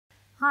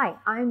Hi,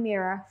 I'm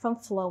Mira from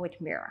Flow with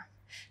Mira.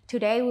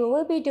 Today we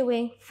will be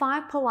doing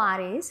 5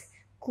 Pilates,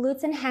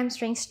 glutes and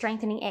hamstring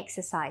strengthening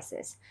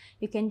exercises.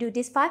 You can do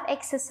these 5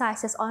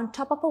 exercises on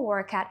top of a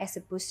workout as a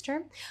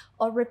booster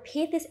or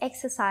repeat these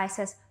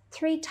exercises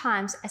 3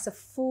 times as a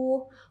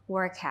full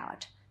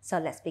workout. So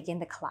let's begin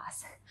the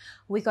class.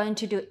 We're going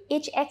to do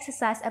each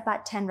exercise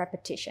about 10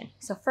 repetitions.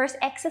 So first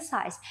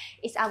exercise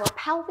is our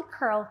pelvic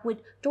curl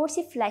with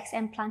dorsiflex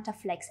and plantar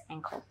flex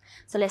ankle.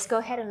 So let's go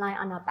ahead and lie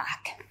on our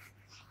back.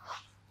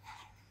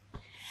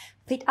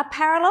 Feet are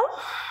parallel,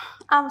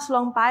 arms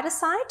long by the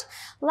side.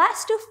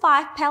 Let's do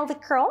 5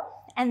 pelvic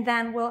curl, and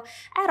then we'll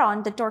add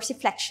on the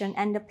dorsiflexion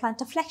and the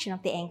plantar flexion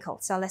of the ankle.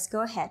 So let's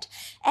go ahead.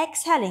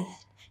 Exhaling,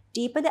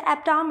 deepen the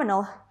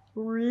abdominal,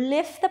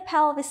 lift the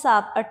pelvis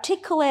up,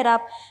 articulate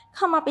up,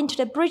 come up into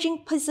the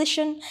bridging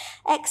position.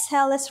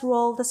 Exhale, let's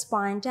roll the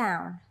spine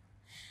down.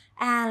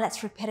 And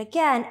let's repeat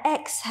again.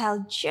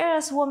 Exhale,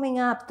 just warming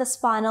up the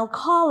spinal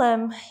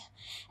column.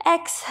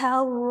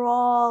 Exhale,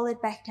 roll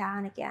it back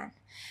down again.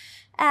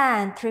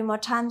 And 3 more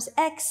times.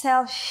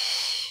 Exhale,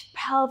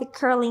 pelvic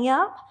curling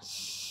up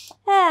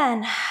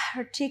and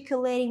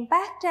articulating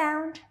back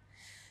down.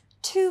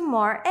 2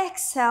 more.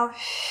 Exhale,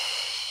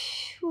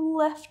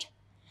 lift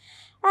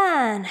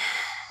and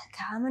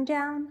coming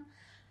down.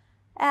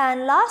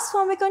 And last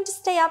one, we're going to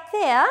stay up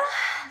there.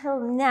 So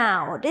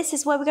now, this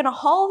is where we're going to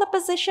hold the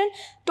position.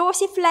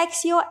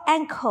 Dorsiflex your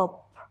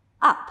ankle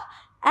up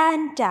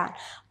and down.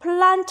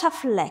 Plantar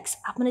flex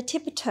up on the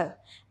tippy toe.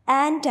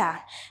 And down,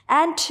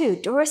 and 2,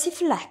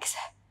 dorsiflex,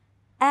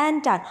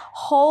 and down.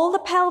 Hold the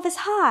pelvis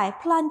high,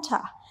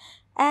 plantar,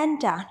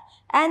 and down,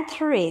 and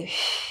 3,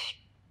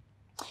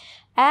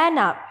 and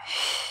up,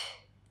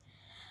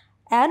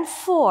 and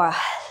 4,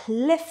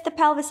 lift the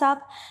pelvis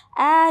up,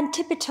 and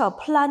tippy toe,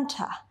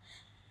 plantar,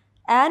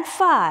 and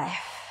 5,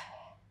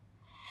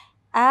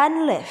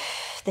 and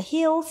lift the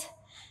heels,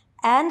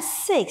 and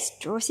 6,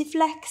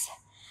 dorsiflex,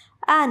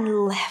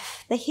 and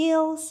lift the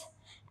heels,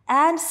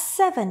 and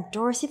 7,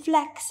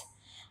 dorsiflex,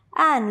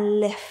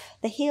 and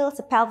lift the heels,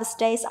 the pelvis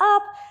stays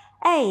up,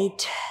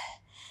 8,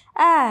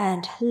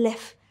 and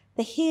lift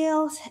the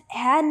heels,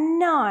 and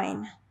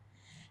 9,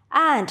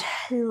 and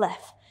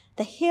lift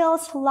the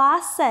heels,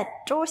 last set,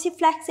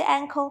 dorsiflex the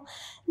ankle,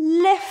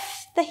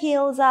 lift the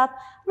heels up,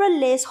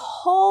 release,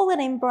 hold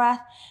an in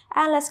breath,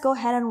 and let's go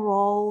ahead and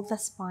roll the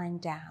spine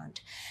down.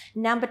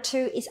 Number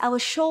 2 is our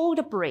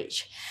shoulder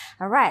bridge.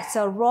 All right,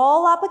 so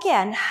roll up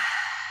again.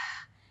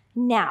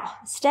 Now,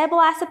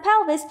 stabilize the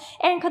pelvis,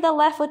 anchor the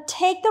left foot,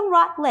 take the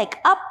right leg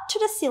up to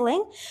the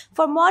ceiling.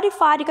 For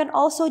modified, you can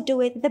also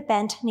do it with the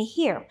bent knee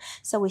here.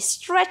 So we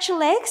stretch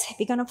legs. If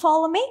you're going to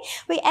follow me,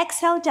 we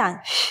exhale down.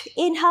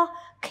 Inhale,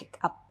 kick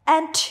up,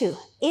 and 2.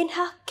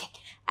 Inhale, kick,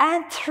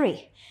 and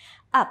 3.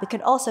 Up. You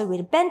can also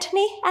with bent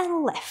knee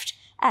and lift.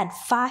 And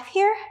 5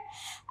 here,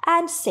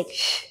 and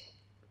 6.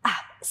 Up,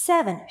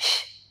 7,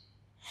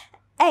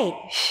 8,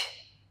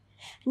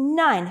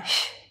 9,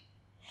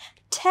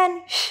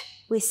 10,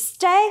 we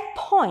stay,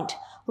 point,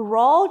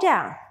 roll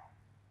down.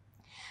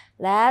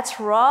 Let's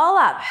roll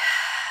up.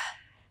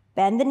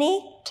 Bend the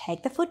knee,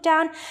 take the foot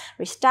down,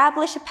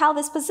 reestablish the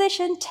pelvis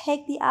position,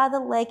 take the other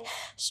leg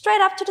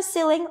straight up to the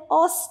ceiling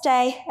or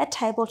stay at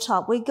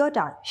tabletop. We go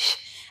down.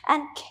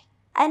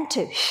 And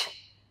 2,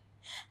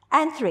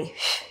 and 3,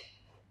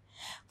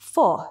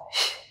 4,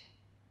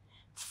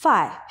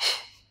 5,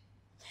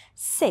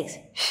 6,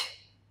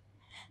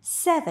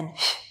 7,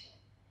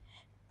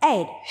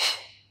 8,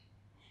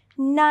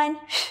 9,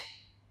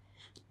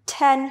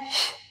 10,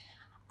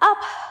 up,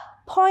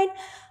 point,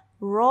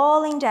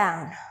 rolling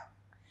down,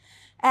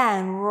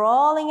 and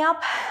rolling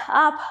up,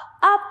 up,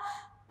 up,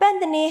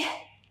 bend the knee,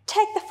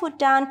 take the foot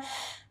down,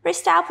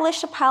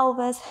 reestablish the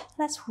pelvis,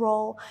 let's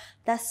roll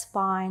the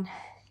spine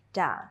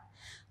down.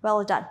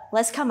 Well done.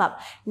 Let's come up.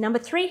 Number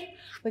 3,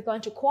 we're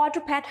going to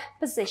quadruped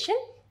position.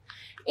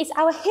 It's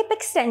our hip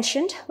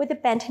extension with the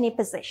bent knee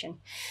position.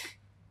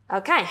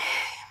 Okay.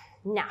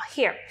 Now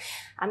here,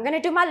 I'm going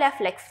to do my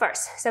left leg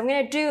first. So I'm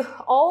going to do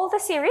all the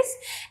series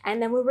and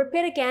then we'll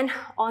repeat again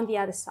on the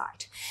other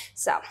side.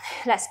 So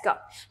let's go.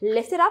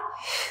 Lift it up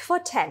for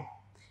 10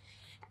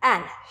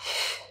 and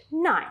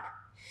 9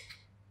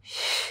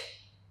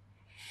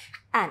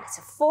 and it's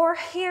a 4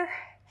 here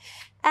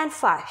and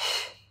 5,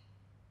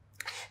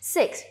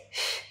 6,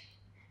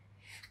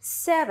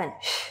 7,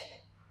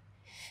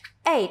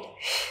 8,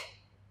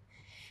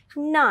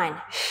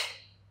 9,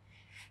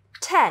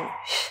 10.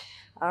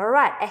 All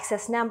right,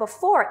 exercise number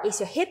 4 is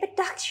your hip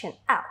adduction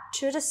out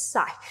to the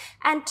side.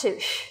 And 2,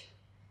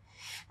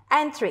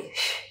 and 3,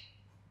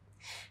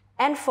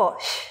 and 4,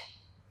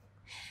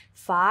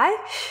 5,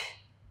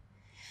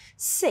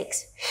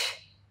 6,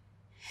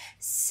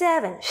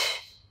 7,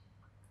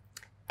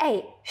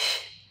 8,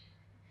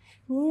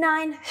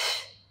 9,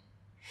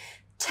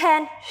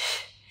 10.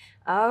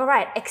 All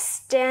right,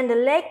 extend the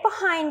leg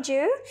behind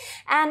you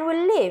and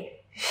we'll lift.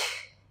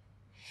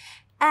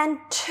 And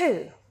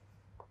 2.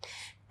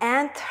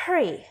 And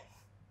 3,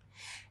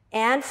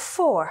 and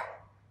 4,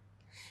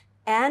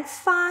 and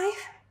 5,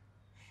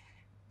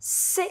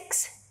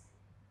 6,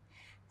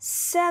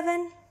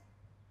 7,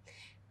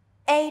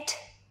 8,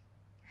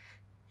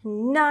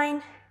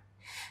 9,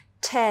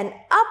 10.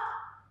 Up.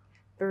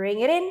 Bring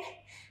it in.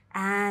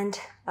 And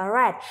all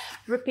right,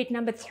 repeat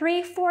number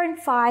 3, 4, and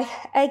 5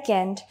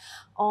 again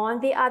on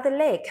the other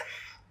leg.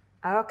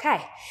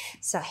 Okay,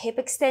 so hip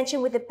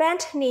extension with the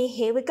bent knee.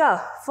 Here we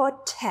go for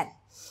 10.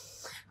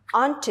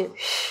 On 2,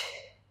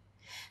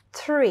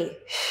 3,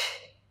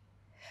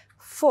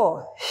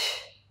 4,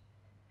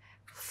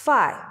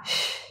 5,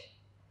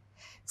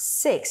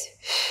 6,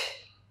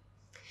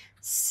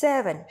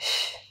 7,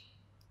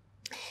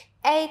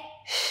 8,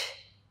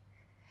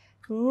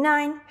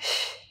 9,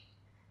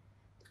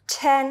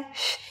 10.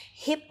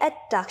 Hip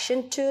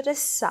adduction to the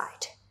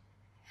side.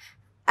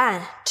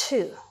 And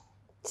 2.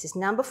 This is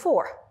number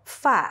 4.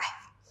 5,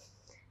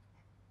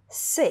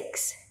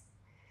 6,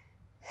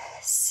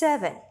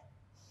 7,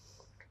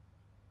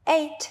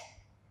 8,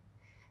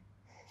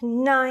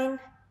 9,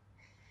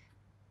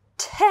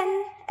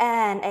 10.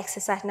 And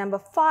exercise number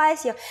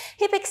 5, your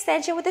hip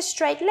extension with a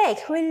straight leg.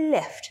 We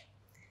lift.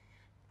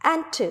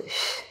 And 2.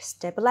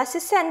 Stabilize the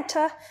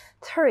center.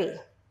 3,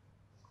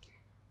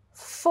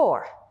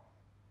 4,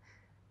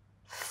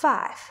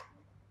 5,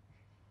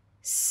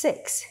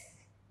 6,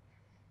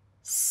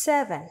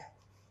 7,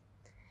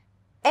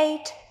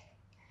 8,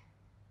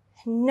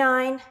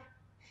 9,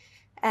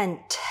 and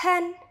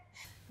 10.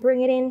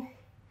 Bring it in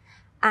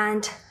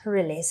and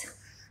release.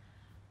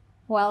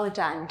 Well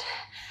done.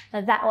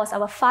 Now that was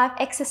our 5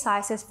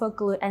 exercises for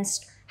glute and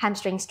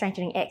hamstring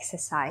strengthening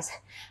exercise.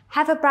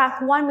 Have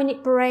about 1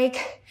 minute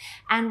break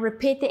and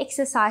repeat the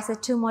exercises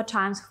 2 more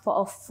times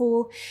for a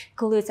full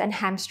glutes and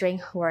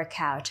hamstring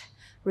workout.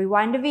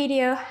 Rewind the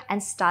video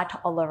and start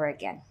all over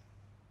again.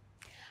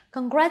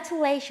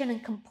 Congratulations on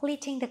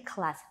completing the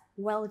class.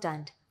 Well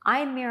done.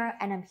 I'm Mira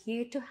and I'm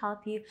here to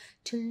help you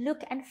to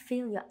look and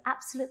feel your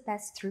absolute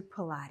best through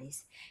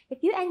Pilates.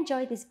 If you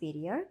enjoyed this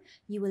video,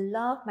 you will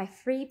love my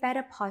free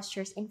Better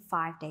Postures in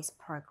 5 Days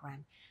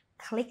program.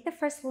 Click the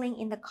first link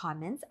in the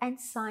comments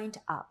and sign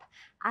up.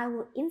 I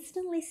will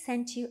instantly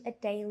send you a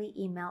daily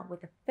email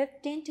with a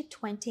 15 to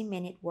 20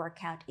 minute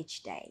workout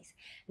each day.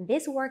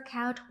 This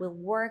workout will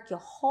work your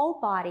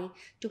whole body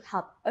to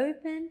help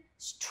open,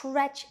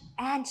 stretch,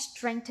 and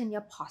strengthen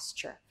your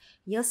posture.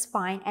 Your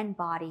spine and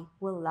body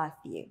will love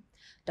you.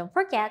 Don't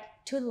forget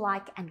to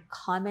like and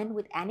comment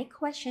with any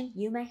question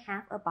you may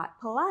have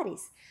about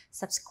Pilates.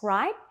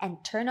 Subscribe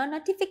and turn on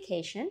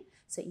notification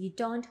so you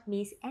don't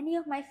miss any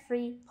of my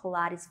free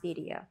Pilates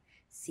video.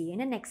 See you in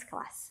the next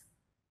class.